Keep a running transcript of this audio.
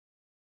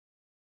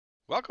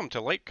Welcome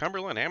to Lake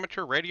Cumberland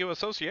Amateur Radio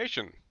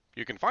Association.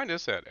 You can find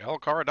us at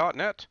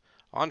LCARA.net,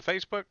 on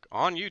Facebook,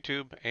 on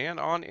YouTube, and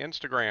on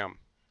Instagram.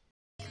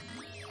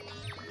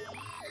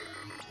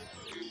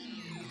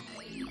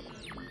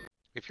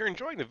 If you're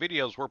enjoying the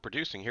videos we're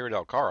producing here at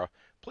LCARA,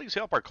 please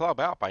help our club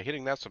out by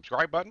hitting that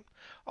subscribe button.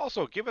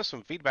 Also, give us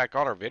some feedback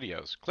on our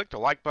videos. Click the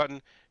like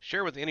button,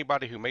 share with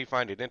anybody who may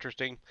find it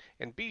interesting,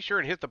 and be sure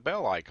and hit the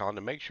bell icon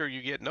to make sure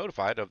you get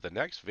notified of the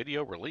next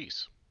video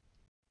release.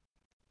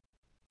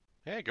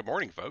 Hey, good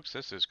morning, folks.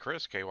 This is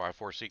Chris,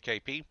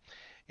 KY4CKP,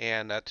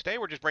 and today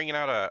we're just bringing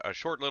out a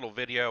short little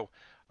video,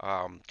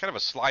 kind of a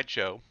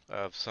slideshow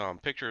of some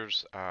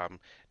pictures,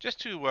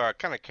 just to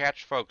kind of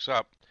catch folks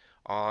up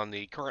on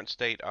the current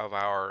state of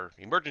our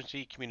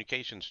emergency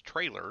communications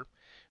trailer.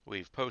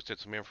 We've posted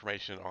some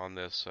information on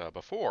this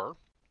before.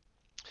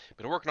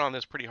 Been working on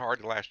this pretty hard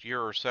the last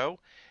year or so,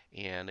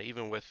 and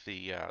even with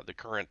the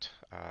current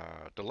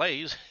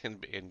delays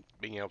in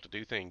being able to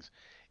do things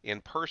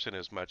in person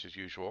as much as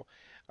usual,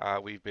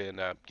 we've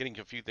been getting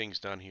a few things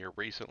done here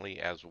recently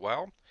as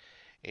well.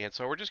 And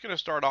so we're just going to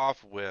start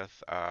off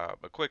with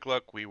a quick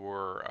look. We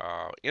were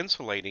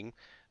insulating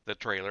the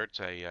trailer. It's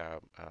a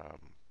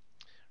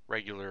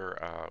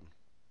regular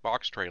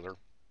box trailer.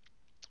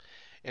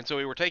 And so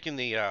we were taking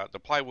the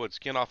plywood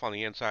skin off on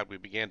the inside. We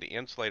began to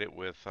insulate it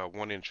with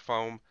 1-inch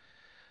foam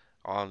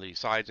on the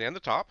sides and the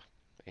top.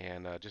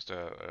 And just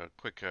a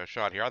quick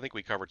shot here. I think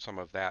we covered some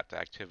of that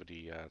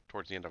activity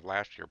towards the end of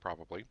last year,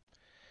 probably.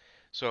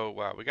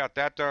 So we got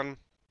that done.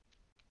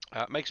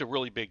 Makes a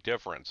really big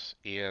difference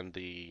in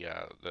the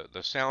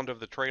sound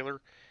of the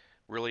trailer.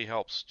 Really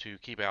helps to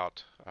keep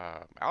out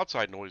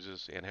outside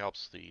noises and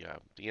helps the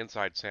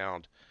inside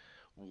sound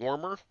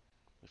warmer.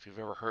 If you've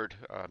ever heard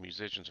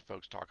musicians and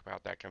folks talk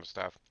about that kind of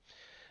stuff,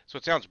 so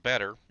it sounds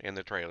better in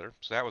the trailer.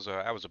 So that was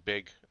a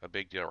big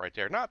deal right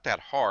there. Not that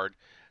hard.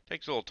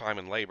 Takes a little time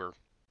and labor.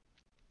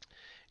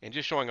 And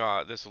just showing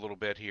this a little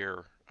bit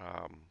here,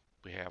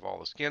 we have all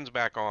the skins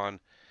back on,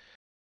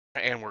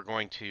 and we're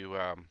going to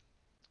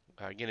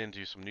get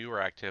into some newer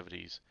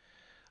activities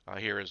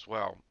here as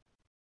well.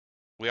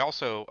 We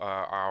also,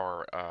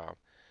 our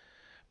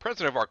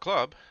president of our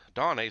club,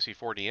 Don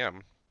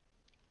AC4DM,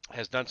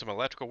 has done some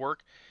electrical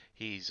work.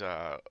 He's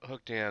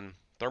hooked in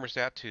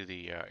thermostat to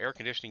the air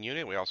conditioning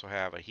unit. We also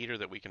have a heater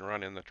that we can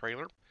run in the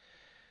trailer.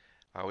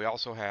 We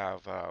also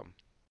have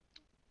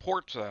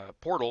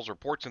portals or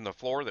ports in the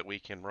floor that we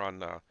can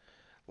run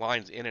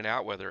lines in and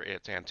out, whether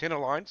it's antenna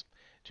lines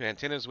to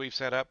antennas we've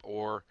set up,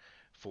 or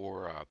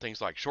for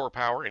things like shore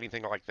power,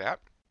 anything like that.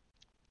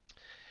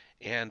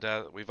 And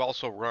we've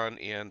also run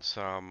in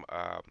some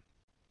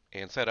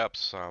and set up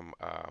some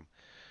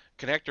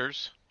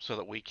connectors so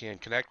that we can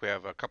connect. We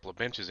have a couple of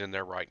benches in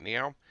there right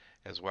now,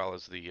 as well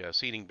as the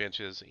seating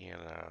benches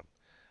and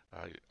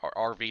our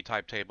RV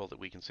type table that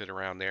we can sit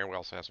around there. We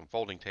also have some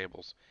folding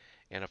tables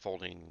and a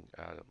folding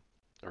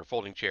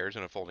chairs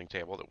and a folding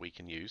table that we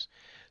can use.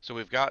 So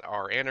we've got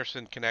our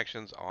Anderson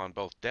connections on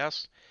both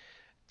desks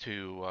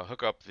to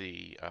hook up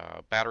the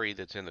battery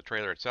that's in the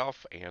trailer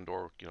itself, and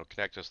or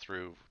connect us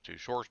through to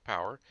shore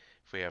power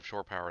if we have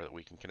shore power that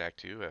we can connect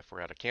to if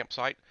we're at a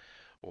campsite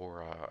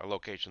or a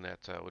location that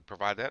would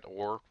provide that,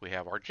 or we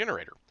have our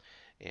generator,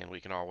 and we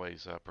can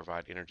always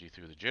provide energy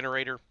through the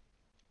generator.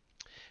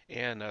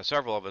 And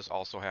several of us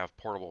also have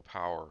portable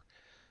power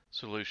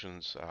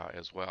solutions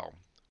as well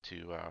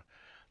to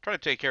try to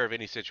take care of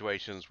any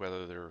situations,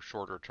 whether they're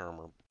shorter term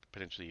or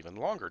potentially even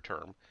longer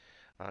term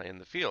in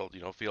the field,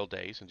 field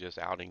days and just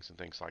outings and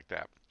things like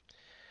that.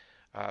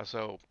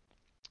 So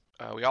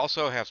we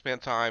also have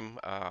spent time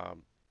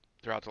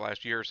throughout the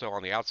last year or so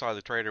on the outside of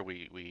the trailer.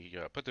 We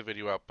put the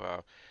video up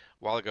a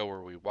while ago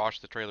where we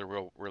washed the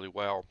trailer really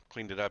well,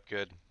 cleaned it up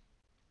good.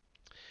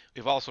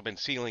 We've also been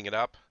sealing it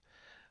up.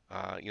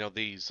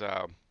 These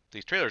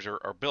trailers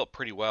are built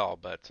pretty well,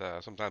 but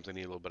sometimes they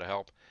need a little bit of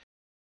help.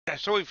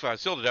 So we've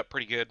sealed it up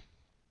pretty good.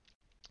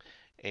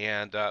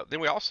 And then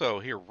we also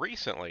here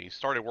recently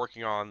started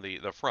working on the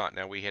front.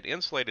 Now we had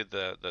insulated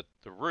the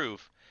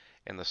roof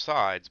and the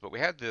sides, but we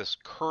had this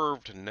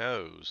curved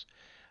nose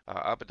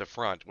up at the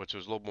front, which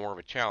was a little more of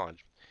a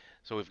challenge.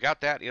 So we've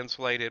got that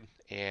insulated,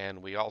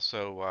 and we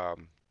also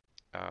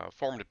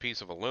formed a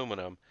piece of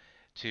aluminum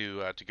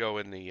to go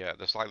in the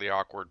slightly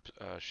awkward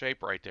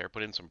shape right there.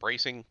 Put in some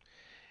bracing,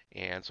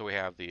 and so we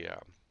have the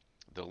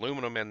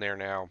aluminum in there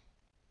now.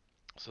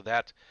 So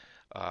that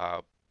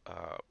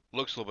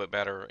looks a little bit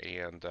better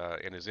and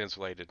is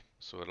insulated,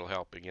 so it'll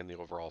help again the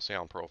overall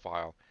sound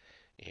profile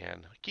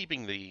and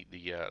keeping the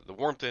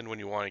warmth in when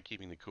you want it,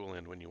 keeping the cool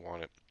in when you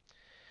want it.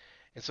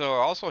 And so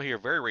also here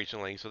very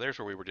recently, so there's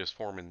where we were just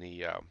forming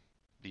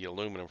the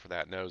aluminum for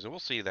that nose, and we'll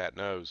see that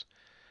nose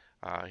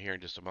here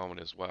in just a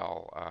moment as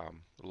well,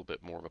 a little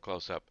bit more of a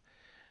close-up.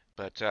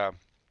 But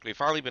we've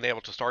finally been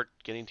able to start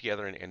getting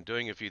together and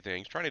doing a few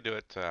things, trying to do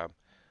it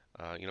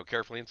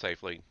carefully and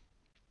safely.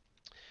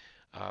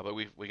 But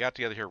we got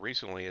together here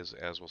recently,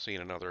 as we'll see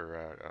in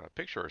another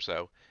picture or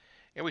so,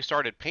 and we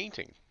started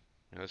painting.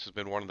 This has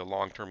been one of the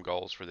long-term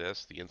goals for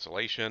this, the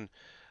insulation,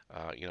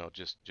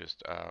 just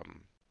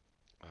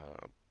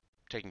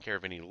taking care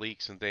of any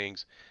leaks and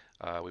things.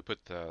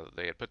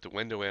 They had put the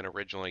window in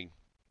originally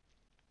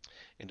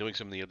and doing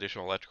some of the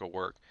additional electrical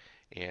work.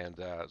 And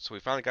so we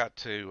finally got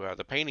to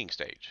the painting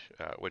stage,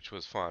 which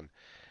was fun.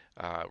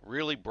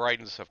 Really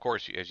brightens, of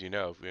course, as you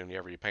know,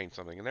 whenever you paint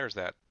something. And there's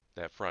that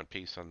front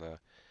piece on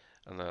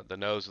the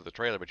nose of the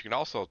trailer. But you can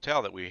also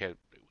tell that we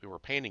were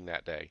painting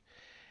that day.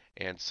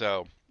 And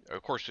so,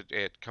 of course,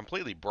 it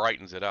completely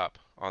brightens it up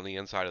on the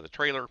inside of the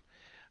trailer.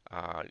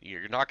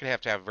 You're not going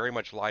to have very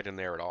much light in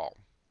there at all.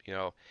 You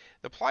know,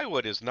 the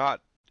plywood is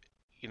not,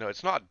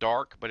 it's not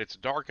dark, but it's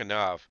dark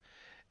enough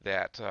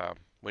that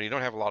when you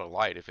don't have a lot of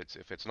light, if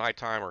it's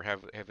nighttime or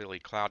heavily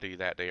cloudy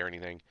that day or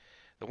anything,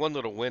 the one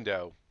little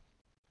window,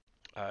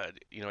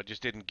 it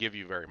just didn't give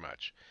you very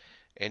much.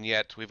 And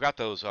yet we've got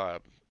those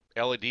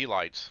LED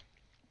lights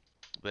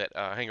that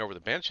hang over the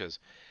benches.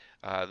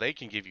 They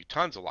can give you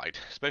tons of light,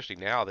 especially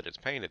now that it's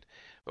painted.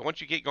 But once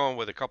you get going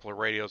with a couple of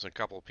radios and a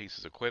couple of pieces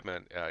of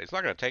equipment, it's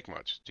not going to take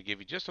much to give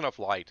you just enough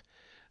light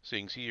so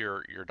you can see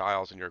your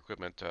dials and your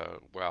equipment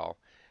well,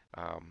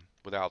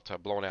 without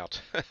blowing out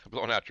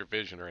blowing out your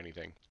vision or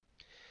anything.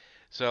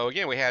 So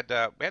again, we had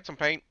some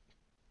paint.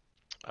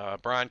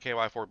 Brian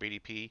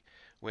KY4BDP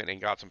went and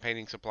got some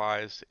painting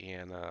supplies,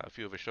 and a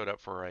few of us showed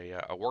up for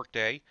a work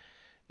day,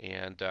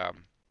 and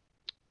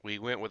we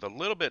went with a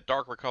little bit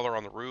darker color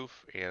on the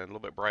roof and a little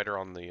bit brighter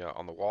on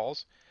the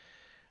walls.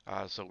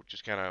 So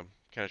just kind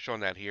of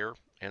showing that here.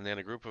 And then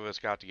a group of us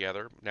got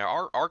together.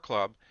 Now our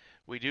club,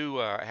 we do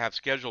have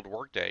scheduled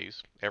work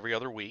days every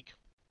other week,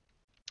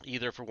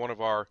 either for one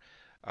of our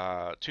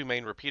two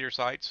main repeater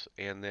sites,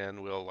 and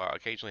then we'll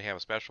occasionally have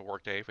a special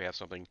work day if we have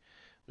something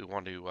we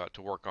want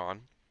to work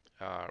on.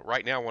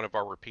 Right now, one of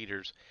our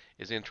repeaters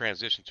is in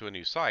transition to a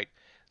new site,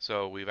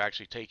 so we've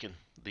actually taken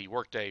the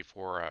work day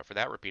for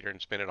that repeater and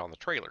spent it on the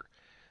trailer,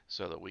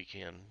 so that we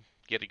can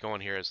get it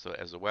going here as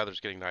the weather's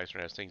getting nicer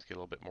and as things get a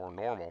little bit more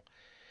normal.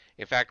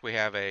 In fact, we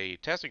have a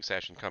testing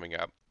session coming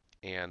up,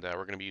 and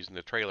we're going to be using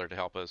the trailer to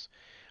help us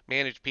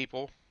manage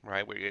people.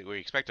 Right, we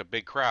expect a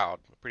big crowd,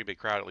 a pretty big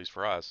crowd at least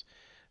for us,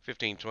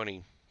 15,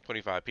 20,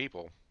 25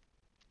 people.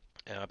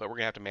 But we're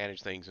gonna have to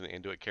manage things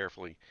and do it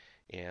carefully,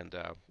 and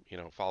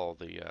follow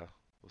the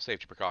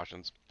safety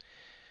precautions.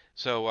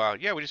 So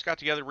yeah, we just got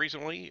together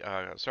recently,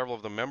 several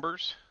of the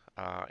members,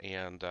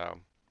 and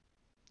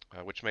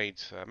which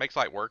makes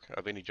light work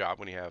of any job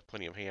when you have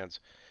plenty of hands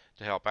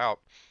to help out.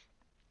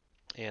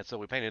 And so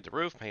we painted the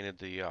roof, painted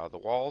the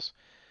walls,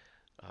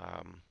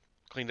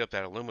 cleaned up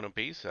that aluminum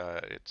piece.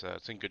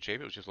 It's in good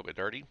shape. It was just a little bit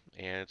dirty,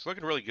 and it's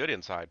looking really good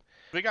inside.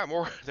 We got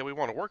more that we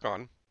want to work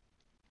on.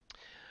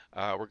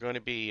 We're going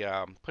to be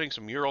putting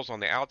some murals on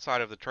the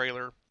outside of the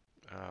trailer.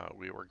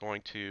 We were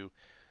going to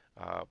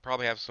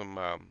probably have some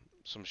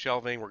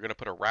shelving. We're going to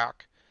put a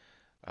rack,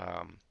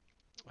 um,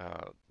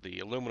 the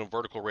aluminum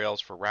vertical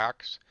rails for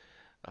racks.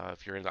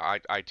 If you're in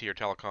the IT or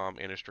telecom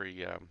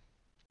industry,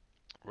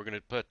 we're going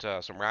to put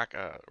some rack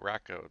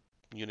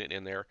unit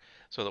in there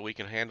so that we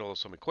can handle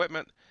some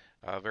equipment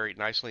very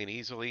nicely and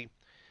easily.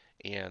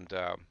 And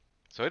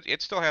so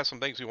it still has some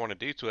things we want to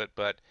do to it,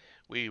 but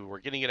we were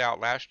getting it out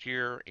last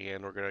year,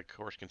 and we're going to, of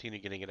course, continue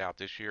getting it out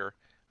this year.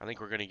 I think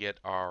we're going to get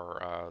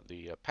our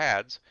the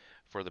pads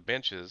for the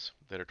benches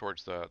that are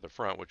towards the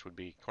front, which would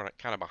be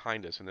kind of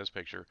behind us in this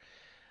picture.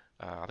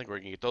 I think we're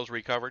going to get those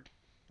recovered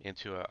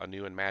into a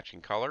new and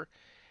matching color.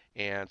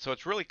 And so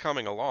it's really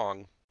coming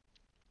along,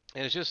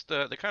 and it's just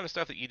the kind of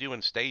stuff that you do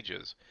in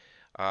stages.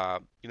 A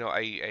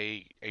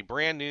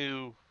brand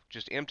new,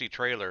 just empty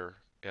trailer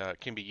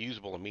can be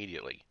usable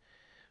immediately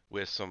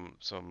with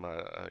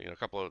a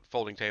couple of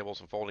folding tables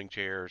and folding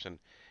chairs, and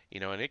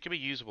it can be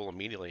usable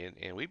immediately.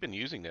 And we've been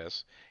using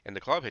this, and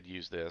the club had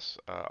used this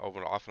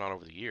off and on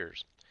over the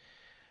years.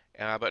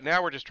 But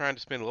now we're just trying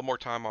to spend a little more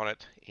time on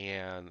it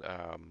and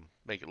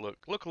make it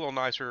look a little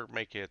nicer,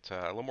 make it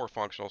a little more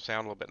functional,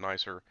 sound a little bit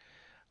nicer.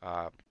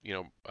 Uh, you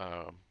know,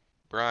 uh,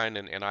 Brian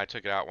and I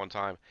took it out one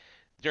time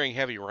during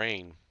heavy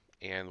rain,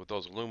 and with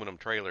those aluminum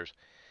trailers,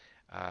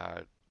 uh,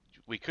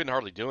 we couldn't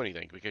hardly do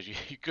anything because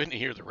you couldn't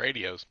hear the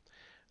radios,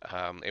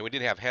 and we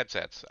didn't have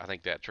headsets, I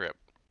think, that trip.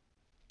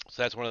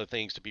 So that's one of the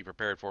things to be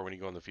prepared for when you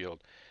go in the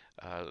field.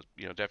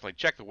 Definitely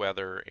check the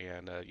weather,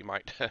 and you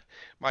might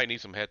might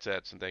need some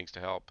headsets and things to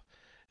help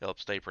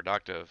stay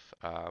productive.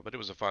 But it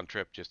was a fun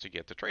trip just to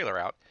get the trailer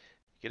out,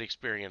 get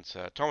experience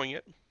towing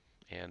it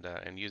and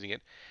using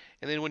it.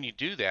 And then when you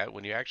do that,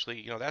 when you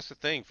actually, that's the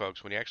thing,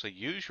 folks. When you actually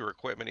use your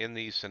equipment in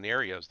these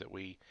scenarios that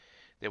we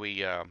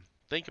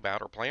think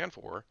about or plan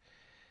for,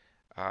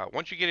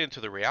 once you get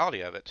into the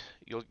reality of it,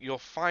 you'll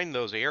find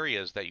those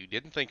areas that you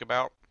didn't think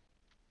about,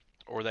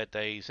 or that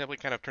they simply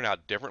kind of turn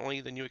out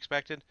differently than you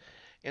expected,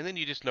 and then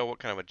you just know what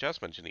kind of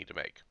adjustments you need to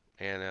make.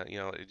 And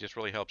it just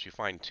really helps you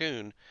fine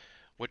tune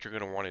what you're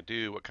going to want to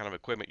do, what kind of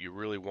equipment you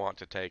really want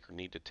to take or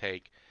need to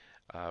take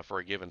for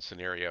a given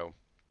scenario.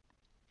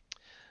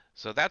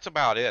 So that's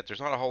about it.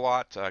 There's not a whole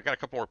lot. I got a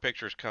couple more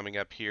pictures coming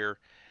up here.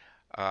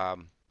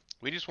 Um,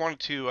 we just wanted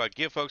to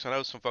give folks, I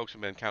know some folks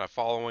have been kind of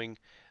following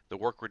the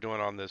work we're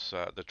doing on this,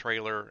 the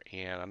trailer,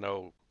 and I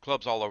know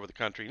clubs all over the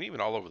country and even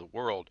all over the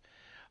world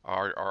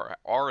are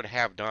and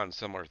have done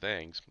similar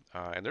things.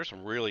 And there's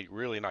some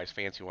really nice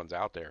fancy ones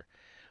out there.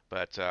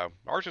 But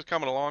ours is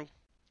coming along.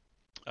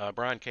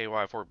 Brian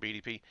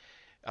KY4BDP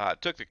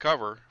took the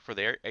cover for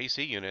the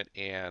AC unit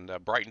and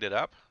brightened it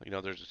up. You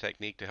know, there's a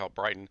technique to help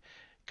brighten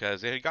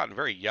because it had gotten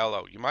very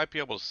yellow. You might be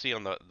able to see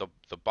on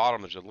the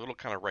bottom there's a little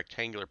kind of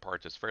rectangular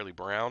part that's fairly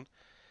brown.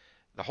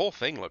 The whole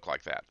thing looked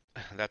like that.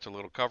 That's a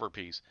little cover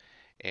piece.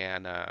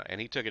 And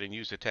he took it and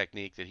used a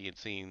technique that he had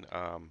seen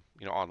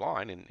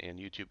online and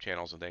YouTube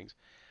channels and things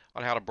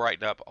on how to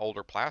brighten up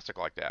older plastic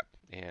like that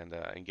and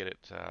get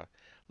it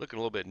looking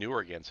a little bit newer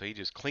again. So he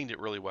just cleaned it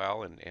really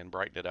well and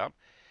brightened it up.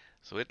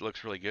 So it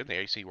looks really good. The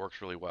AC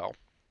works really well.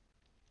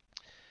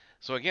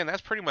 So again,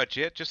 that's pretty much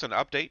it. Just an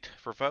update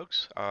for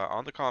folks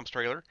on the comms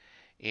trailer,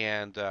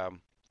 and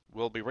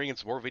we'll be bringing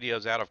some more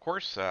videos out. Of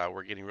course,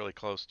 we're getting really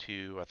close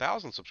to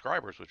 1,000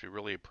 subscribers, which we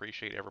really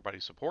appreciate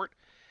everybody's support.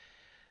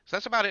 So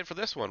that's about it for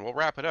this one. We'll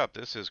wrap it up.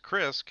 This is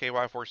Chris,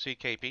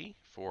 KY4CKP,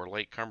 for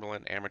Lake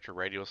Cumberland Amateur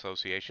Radio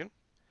Association,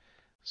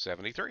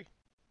 73.